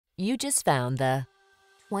You just found the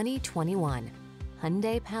 2021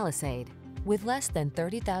 Hyundai Palisade. With less than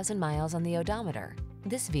 30,000 miles on the odometer,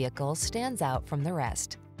 this vehicle stands out from the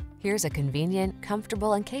rest. Here's a convenient,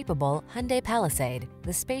 comfortable, and capable Hyundai Palisade,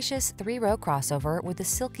 the spacious 3-row crossover with a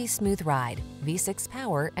silky smooth ride, V6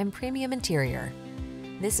 power, and premium interior.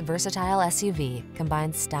 This versatile SUV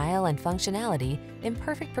combines style and functionality in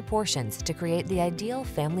perfect proportions to create the ideal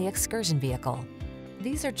family excursion vehicle.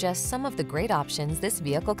 These are just some of the great options this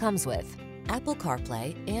vehicle comes with: Apple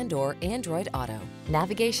CarPlay and/or Android Auto,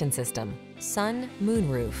 navigation system, sun,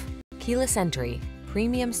 moonroof, keyless entry,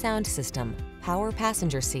 premium sound system, power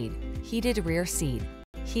passenger seat, heated rear seat,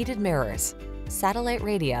 heated mirrors, satellite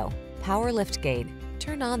radio, power liftgate.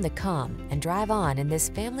 Turn on the calm and drive on in this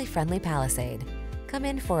family-friendly Palisade. Come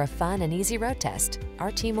in for a fun and easy road test. Our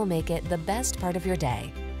team will make it the best part of your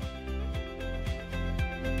day.